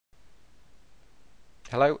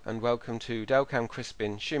Hello and welcome to Delcam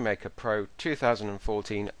Crispin ShoeMaker Pro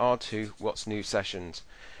 2014 R2 What's New sessions.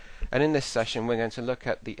 And in this session we're going to look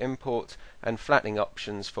at the import and flattening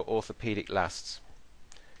options for orthopedic lasts.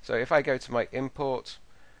 So if I go to my import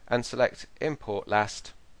and select import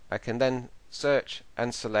last, I can then search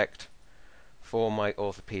and select for my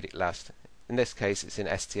orthopedic last. In this case it's in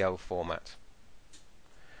STL format.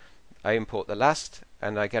 I import the last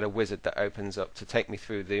and I get a wizard that opens up to take me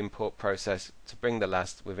through the import process to bring the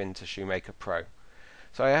last within to ShoeMaker Pro.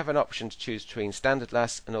 So I have an option to choose between standard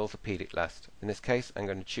last and orthopedic last. In this case I'm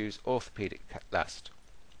going to choose orthopedic last.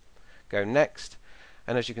 Go next,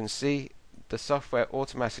 and as you can see the software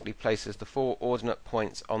automatically places the 4 ordinate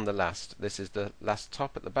points on the last. This is the last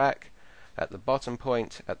top at the back, at the bottom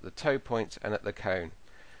point, at the toe point and at the cone.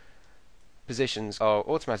 Positions are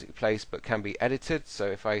automatically placed but can be edited, so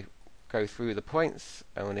if I go through the points,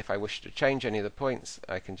 and if I wish to change any of the points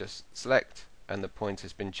I can just select and the point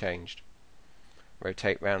has been changed.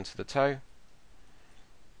 Rotate round to the toe.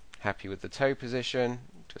 Happy with the toe position,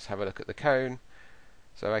 just have a look at the cone,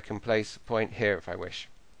 so I can place a point here if I wish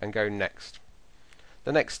and go next.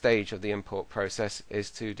 The next stage of the import process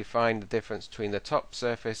is to define the difference between the top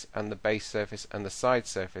surface and the base surface and the side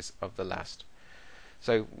surface of the last.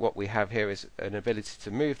 So what we have here is an ability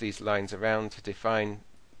to move these lines around to define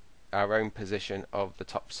our own position of the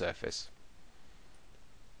top surface.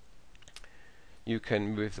 You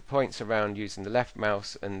can move the points around using the left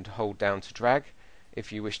mouse and hold down to drag.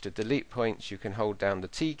 If you wish to delete points you can hold down the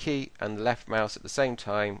T key and the left mouse at the same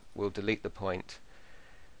time will delete the point.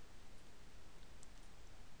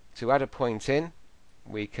 To add a point in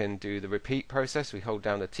we can do the repeat process. We hold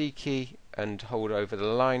down the T key and hold over the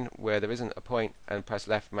line where there isn't a point and press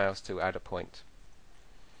left mouse to add a point.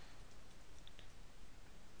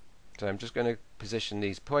 So I'm just going to position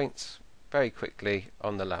these points very quickly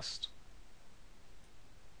on the last.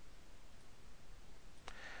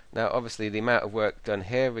 Now obviously the amount of work done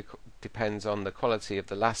here depends on the quality of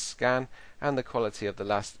the last scan and the quality of the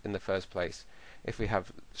last in the first place. If we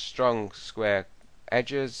have strong square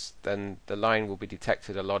edges then the line will be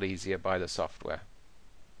detected a lot easier by the software.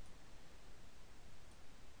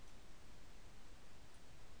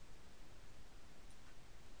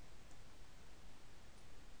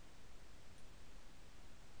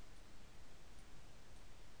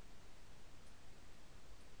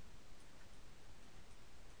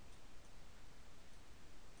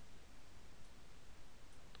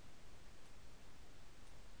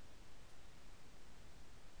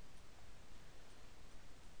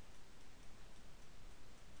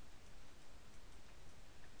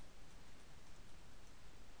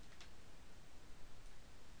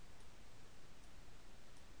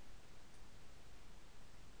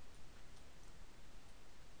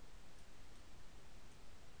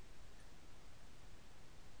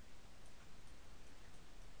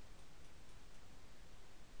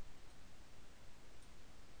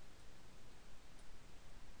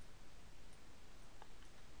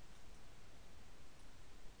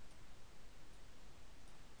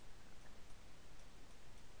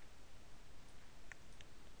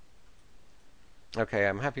 Okay,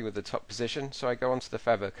 I'm happy with the top position, so I go on to the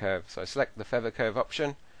feather curve. So I select the feather curve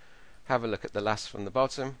option, have a look at the last from the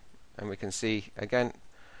bottom, and we can see again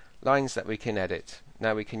lines that we can edit.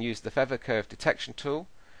 Now we can use the feather curve detection tool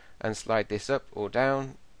and slide this up or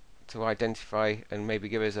down to identify and maybe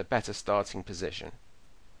give us a better starting position.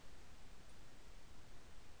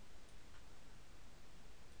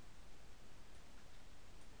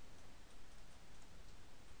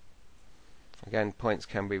 Again, points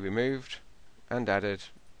can be removed and added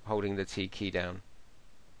holding the T key down.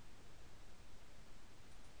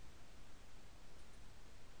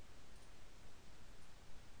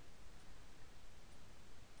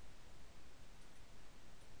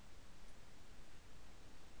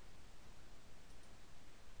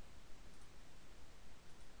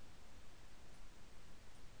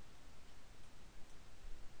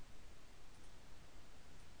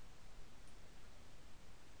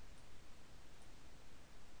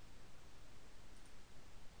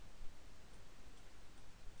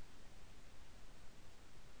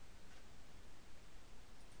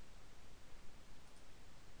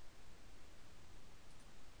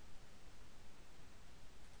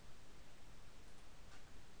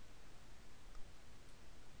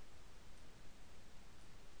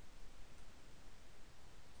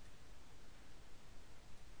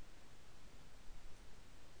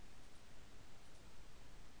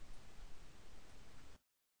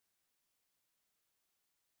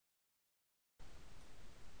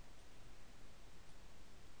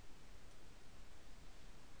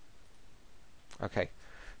 Okay,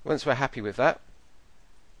 once we're happy with that,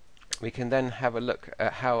 we can then have a look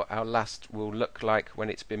at how our last will look like when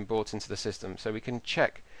it's been brought into the system. So we can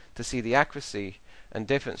check to see the accuracy and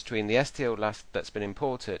difference between the STL last that's been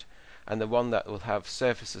imported and the one that will have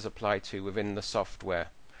surfaces applied to within the software.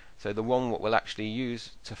 So the one what we'll actually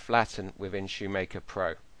use to flatten within ShoeMaker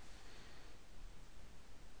Pro.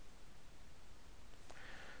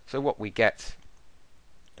 So what we get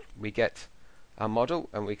our model,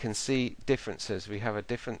 and we can see differences. We have a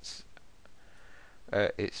difference,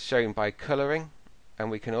 it's shown by colouring,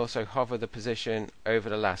 and we can also hover the position over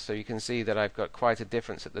the last. So you can see that I've got quite a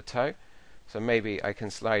difference at the toe. So maybe I can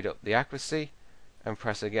slide up the accuracy and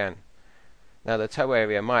press again. Now the toe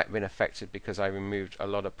area might have been affected because I removed a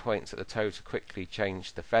lot of points at the toe to quickly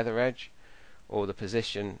change the feather edge, or the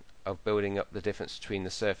position of building up the difference between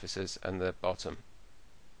the surfaces and the bottom.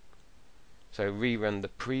 So rerun the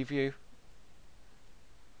preview,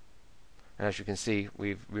 and as you can see,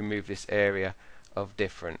 we've removed this area of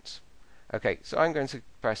difference. Okay, so I'm going to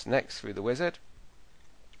press next through the wizard,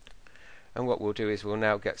 and what we'll do is we'll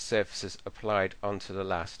now get surfaces applied onto the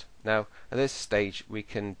last. Now at this stage we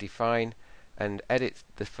can define and edit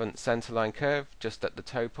the front centerline curve just at the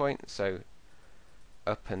toe point, so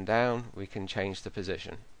up and down we can change the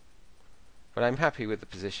position. But I'm happy with the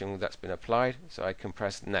position that's been applied, so I can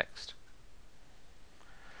press next.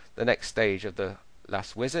 The next stage of the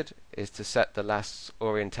last wizard is to set the last's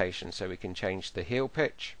orientation, so we can change the heel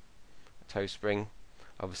pitch, toe spring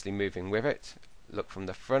obviously moving with it, look from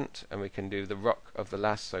the front, and we can do the rock of the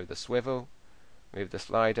last, so the swivel, move the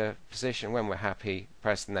slider, position. When we're happy,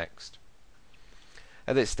 press next.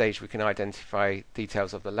 At this stage we can identify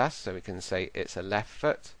details of the last, so we can say it's a left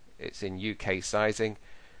foot, it's in UK sizing,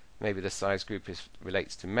 maybe the size group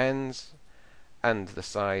relates to men's, and the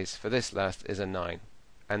size for this last is a 9,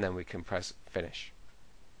 and then we can press finish.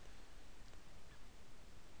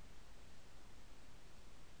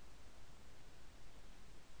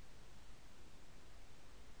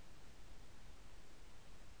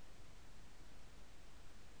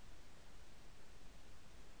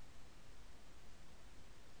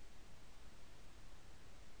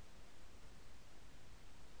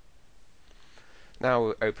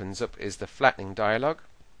 Now opens up is the flattening dialog,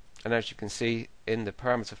 and as you can see in the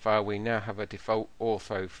parameter file we now have a default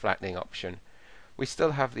ortho flattening option. We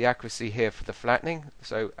still have the accuracy here for the flattening,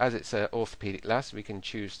 so as it's an orthopedic last we can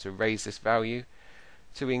choose to raise this value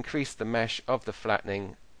to increase the mesh of the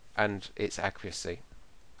flattening and its accuracy.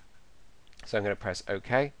 So I'm going to press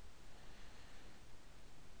OK.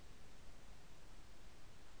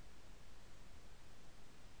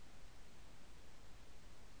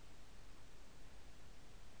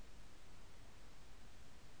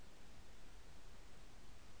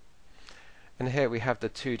 And here we have the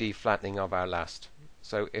 2D flattening of our last.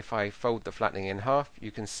 So if I fold the flattening in half,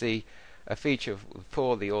 you can see a feature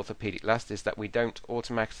for the orthopedic last is that we don't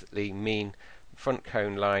automatically mean front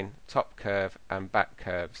cone line, top curve and back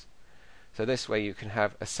curves. So this way you can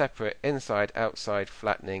have a separate inside-outside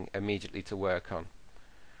flattening immediately to work on.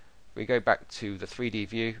 If we go back to the 3D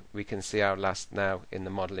view, we can see our last now in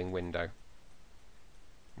the modelling window,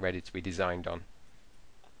 ready to be designed on.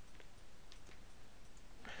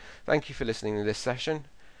 Thank you for listening to this session,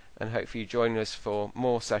 and hope you join us for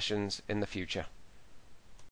more sessions in the future.